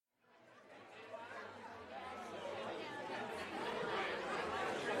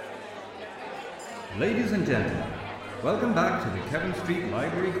Ladies and gentlemen, welcome back to the Kevin Street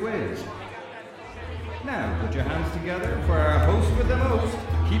Library Quiz. Now put your hands together for our host with the most,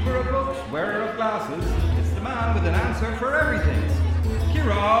 keeper of books, wearer of glasses. It's the man with an answer for everything,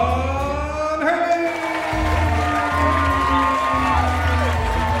 Kieran Herring!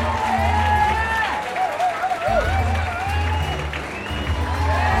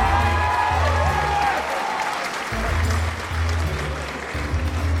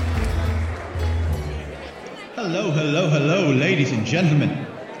 Hello, ladies and gentlemen.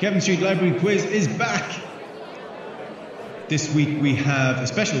 Kevin Street Library Quiz is back. This week we have a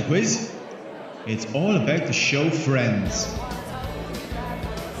special quiz. It's all about the show Friends.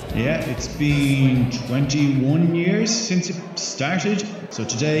 Yeah, it's been 21 years since it started. So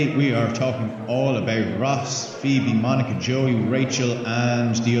today we are talking all about Ross, Phoebe, Monica, Joey, Rachel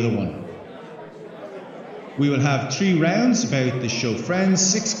and the other one. We will have 3 rounds about the show Friends,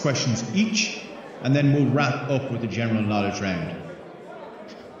 6 questions each. And then we'll wrap up with the general knowledge round.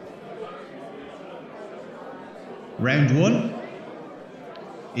 Round 1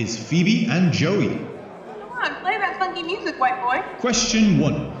 is Phoebe and Joey. Come on, play that funky music, white boy. Question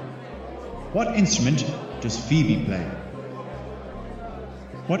 1. What instrument does Phoebe play?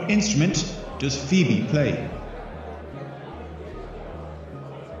 What instrument does Phoebe play?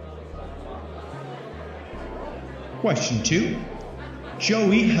 Question 2.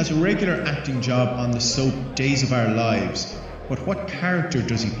 Joey has a regular acting job on the soap Days of Our Lives, but what character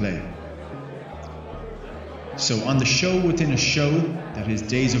does he play? So on the show within a show, that is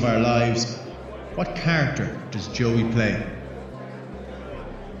Days of Our Lives, what character does Joey play?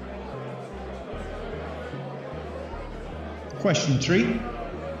 Question 3.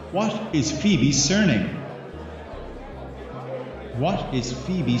 What is Phoebe's surname? What is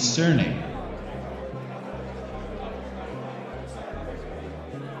Phoebe's surname?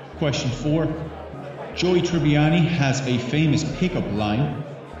 Question 4. Joey Tribbiani has a famous pickup line,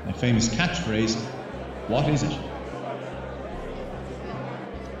 a famous catchphrase. What is it?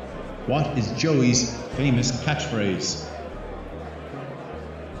 What is Joey's famous catchphrase?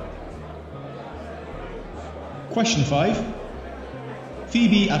 Question 5.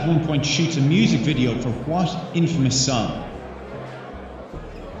 Phoebe at one point shoots a music video for what infamous song?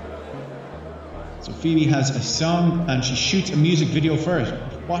 So Phoebe has a song and she shoots a music video for it.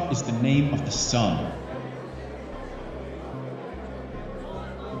 What is the name of the song?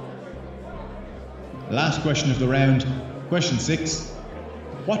 Last question of the round, question 6.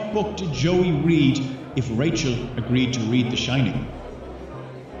 What book did Joey read if Rachel agreed to read The Shining?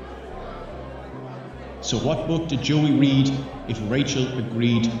 So what book did Joey read if Rachel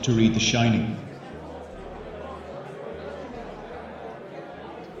agreed to read The Shining?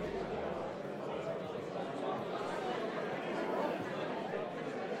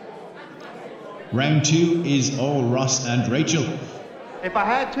 Round 2 is all Ross and Rachel. If I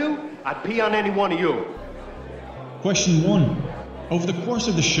had to, I'd pee on any one of you. Question 1. Over the course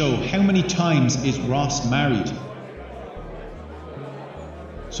of the show, how many times is Ross married?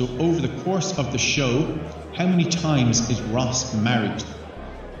 So over the course of the show, how many times is Ross married?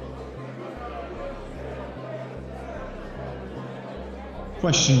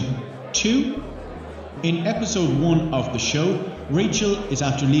 Question 2. In episode 1 of the show, Rachel is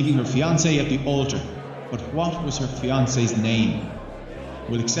after leaving her fiancé at the altar, but what was her fiancé's name?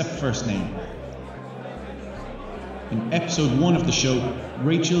 We'll accept first name. In episode 1 of the show,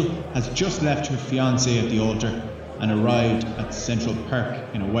 Rachel has just left her fiancé at the altar and arrived at Central Park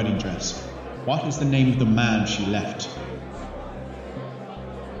in a wedding dress. What is the name of the man she left?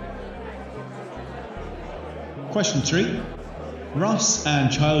 Question 3. Ross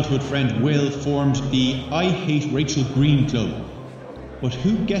and childhood friend Will formed the I Hate Rachel Green Club, but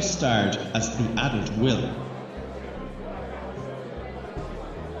who guest starred as the adult Will?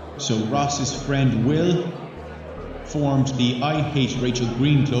 So Ross's friend Will formed the I Hate Rachel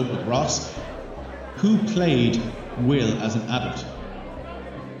Green Club with Ross. Who played Will as an adult?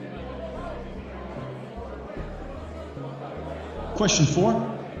 Question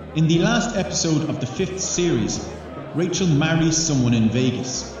 4. In the last episode of the 5th series, Rachel marries someone in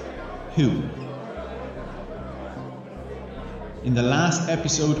Vegas. Who? In the last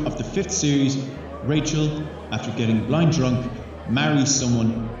episode of the 5th series, Rachel, after getting blind drunk, marries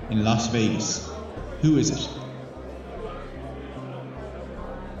someone in Las Vegas. Who is it?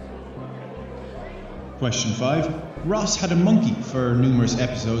 Question 5. Ross had a monkey for numerous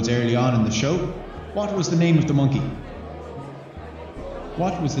episodes early on in the show. What was the name of the monkey?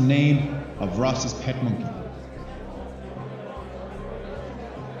 What was the name of Ross's pet monkey?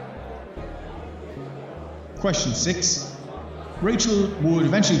 Question 6. Rachel would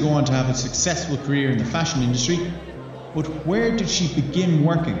eventually go on to have a successful career in the fashion industry, but where did she begin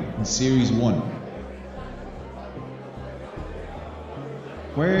working in Series 1?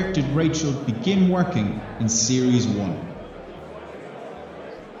 Where did Rachel begin working in Series 1?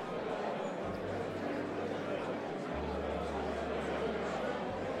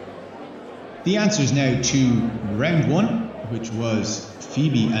 The answers now to round 1, which was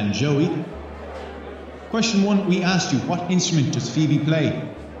Phoebe and Joey. Question 1, we asked you, what instrument does Phoebe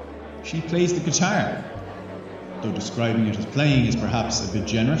play? She plays the guitar, though describing it as playing is perhaps a bit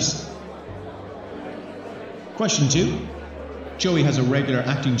generous. Question 2, Joey has a regular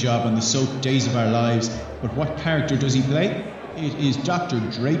acting job on the soap Days of Our Lives, but what character does he play? It is Dr.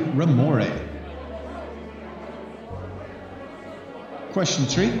 Drake Ramore. Question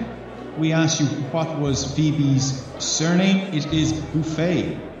 3, we asked you what was Phoebe's surname. It is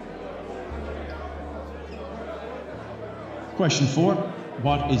Buffet. Question 4,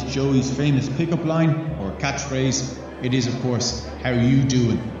 what is Joey's famous pickup line or catchphrase? It is, of course, how you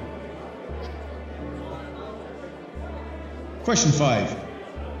doing? Question 5,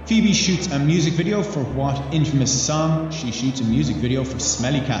 Phoebe shoots a music video for what infamous song? She shoots a music video for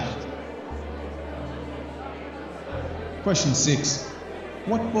Smelly Cat. Question 6,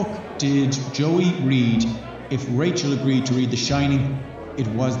 what book did Joey read if Rachel agreed to read The Shining? It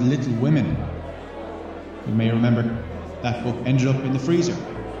was Little Women. You may remember that book ended up in the freezer.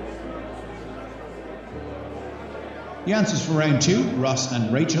 The answers for round 2, Ross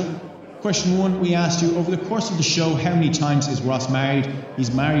and Rachel. Question 1, we asked you, over the course of the show, how many times is Ross married?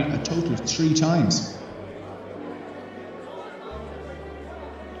 He's married a total of 3 times.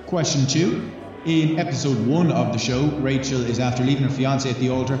 Question 2, in episode 1 of the show, Rachel is after leaving her fiancé at the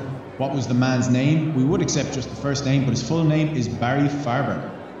altar. What was the man's name? We would accept just the first name, but his full name is Barry Farber.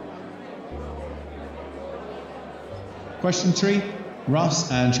 Question 3,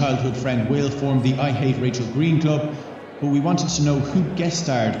 Ross and childhood friend Will formed the I Hate Rachel Green Club, but we wanted to know who guest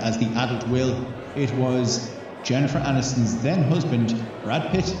starred as the adult Will. It was Jennifer Aniston's then husband,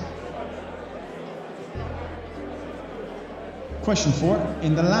 Brad Pitt. Question 4,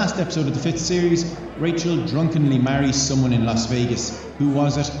 in the last episode of the 5th series, Rachel drunkenly marries someone in Las Vegas. Who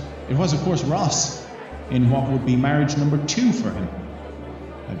was it? It was, of course, Ross, in what would be marriage number 2 for him,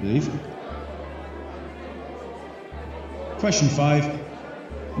 I believe. Question 5,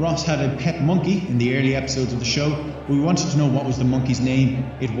 Ross had a pet monkey in the early episodes of the show. We wanted to know what was the monkey's name.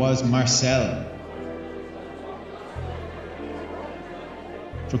 It was Marcel.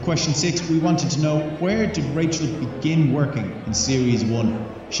 For question 6, we wanted to know, where did Rachel begin working in Series 1?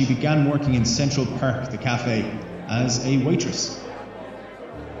 She began working in Central Perk, the cafe, as a waitress.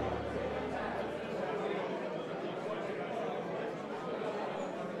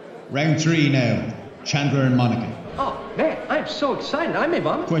 Round 3 now, Chandler and Monica. Oh, man, I'm so excited. I may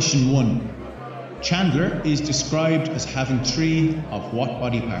vomit. Question 1. Chandler is described as having 3 of what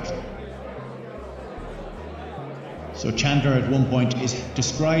body part? So Chandler at one point is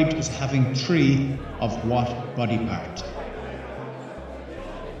described as having 3 of what body part?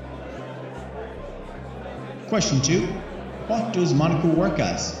 Question 2. What does Monica work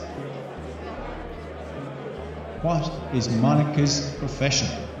as? What is Monica's profession?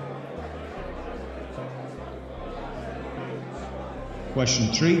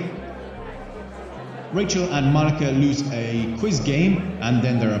 Question 3. Rachel and Monica lose a quiz game and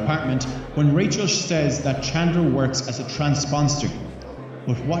then their apartment when Rachel says that Chandler works as a transponder.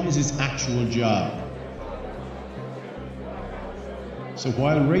 But what is his actual job? So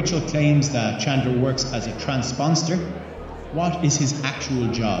while Rachel claims that Chandler works as a transponder, what is his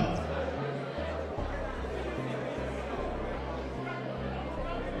actual job?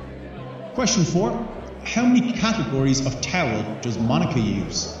 Question 4. How many categories of towel does Monica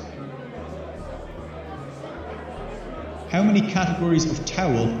use? How many categories of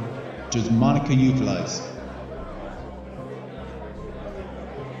towel does Monica utilize?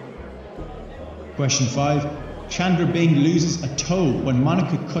 Question 5. Chandler Bing loses a toe when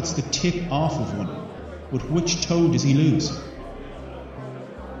Monica cuts the tip off of one. But which toe does he lose?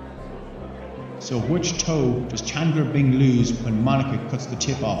 So which toe does Chandler Bing lose when Monica cuts the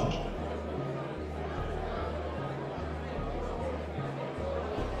tip off it?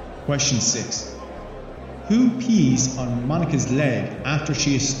 Question 6. Who pees on Monica's leg after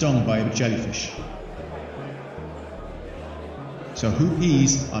she is stung by a jellyfish? So who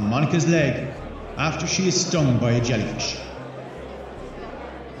pees on Monica's leg after she is stung by a jellyfish?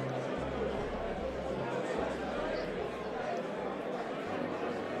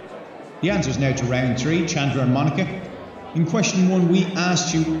 The answers now to round 3, Chandler and Monica. In question 1, we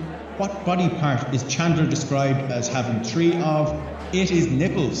asked you, What body part is Chandler described as having 3 of? It is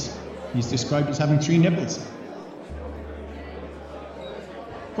nipples. He's described as having 3 nipples.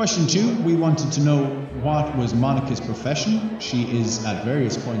 Question 2, we wanted to know what was Monica's profession. She is, at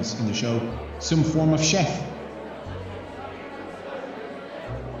various points in the show, some form of chef.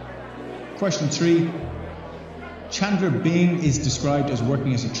 Question 3, Chandler Bing is described as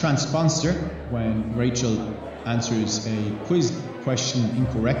working as a transponder when Rachel answers a quiz question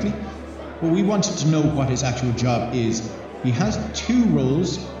incorrectly. But we wanted to know what his actual job is. He has 2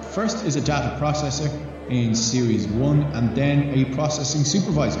 roles. First is a data processor in Series 1 and then a processing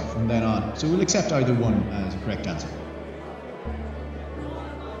supervisor from then on. So we'll accept either one as a correct answer.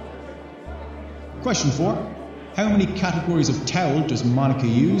 Question 4. How many categories of towel does Monica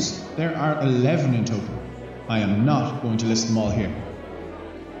use? There are 11 in total. I am not going to list them all here.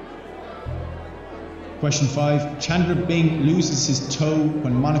 Question 5. Chandler Bing loses his toe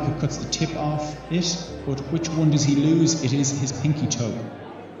when Monica cuts the tip off it, but which one does he lose? It is his pinky toe.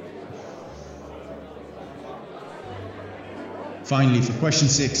 Finally, for question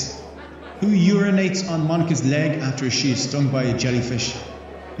 6. Who urinates on Monica's leg after she is stung by a jellyfish?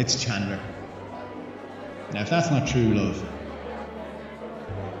 It's Chandler. Now, if that's not true love.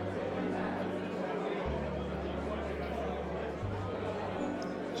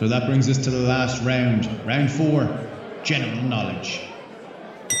 So that brings us to the last round. Round 4, general knowledge.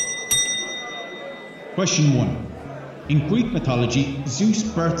 Question 1. In Greek mythology, Zeus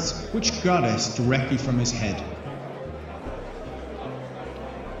births which goddess directly from his head?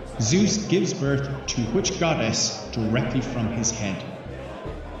 Zeus gives birth to which goddess directly from his head?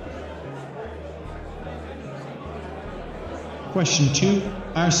 Question 2.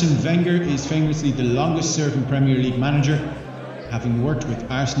 Arsene Wenger is famously the longest serving Premier League manager, having worked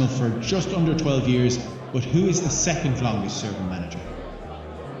with Arsenal for just under 12 years, but who is the second longest serving manager?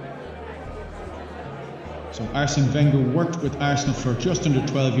 So Arsene Wenger worked with Arsenal for just under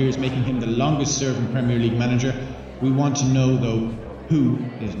 12 years, making him the longest serving Premier League manager. We want to know though, who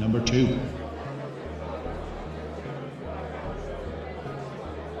is number 2?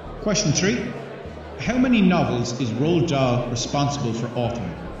 Question 3. How many novels is Roald Dahl responsible for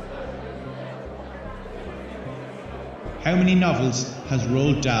authoring? How many novels has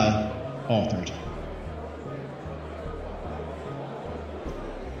Roald Dahl authored?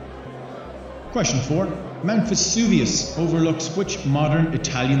 Question 4. Mount Vesuvius overlooks which modern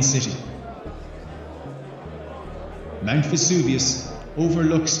Italian city? Mount Vesuvius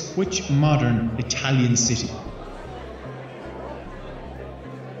overlooks which modern Italian city?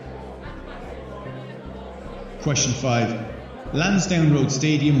 Question 5. Lansdowne Road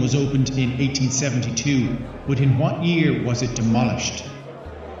Stadium was opened in 1872, but in what year was it demolished?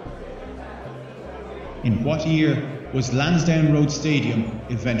 In what year was Lansdowne Road Stadium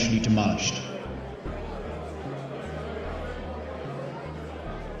eventually demolished?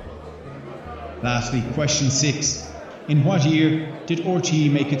 Lastly, question 6. In what year did RTE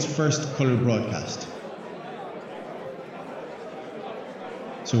make its first colour broadcast?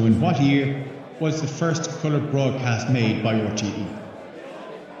 So in what year was the first colour broadcast made by RTE?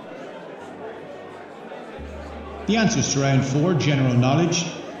 The answers to round 4, general knowledge.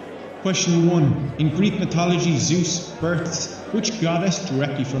 Question 1. In Greek mythology, Zeus births which goddess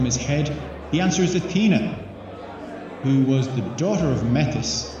directly from his head? The answer is Athena, who was the daughter of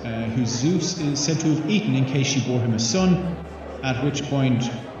Metis, who Zeus is said to have eaten in case she bore him a son, at which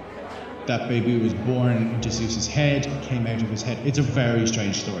point that baby was born into Zeus's head, came out of his head. It's a very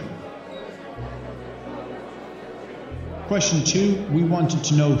strange story. Question 2, we wanted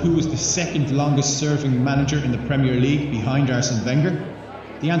to know who was the second longest serving manager in the Premier League behind Arsene Wenger.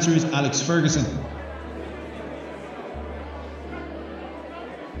 The answer is Alex Ferguson.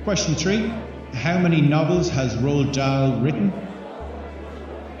 Question 3, how many novels has Roald Dahl written?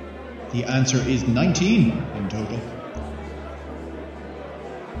 The answer is 19 in total.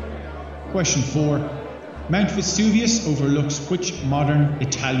 Question 4, Mount Vesuvius overlooks which modern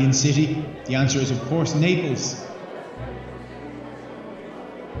Italian city? The answer is of course Naples.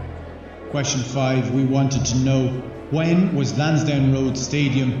 Question 5, we wanted to know when was Lansdowne Road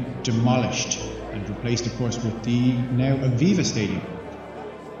Stadium demolished and replaced of course with the now Aviva Stadium?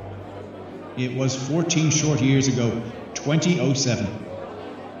 It was 14 short years ago, 2007.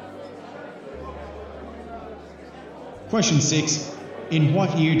 Question 6, in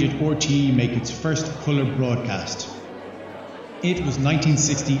what year did RTE make its first colour broadcast? It was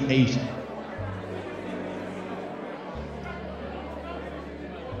 1968.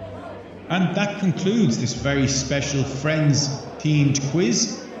 And that concludes this very special Friends-themed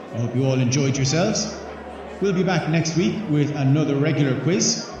quiz. I hope you all enjoyed yourselves. We'll be back next week with another regular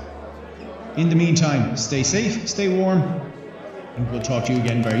quiz. In the meantime, stay safe, stay warm, and we'll talk to you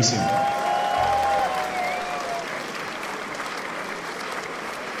again very soon.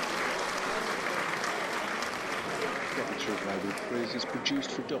 Kevin Street Library Quiz is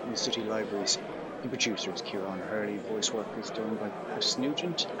produced for Dublin City Libraries. The producer is Kieran Hurley. Voice work is done by Chris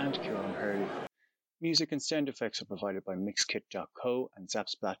Nugent and Kieran Hurley. Music and sound effects are provided by Mixkit.co and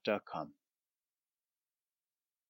Zapsplat.com.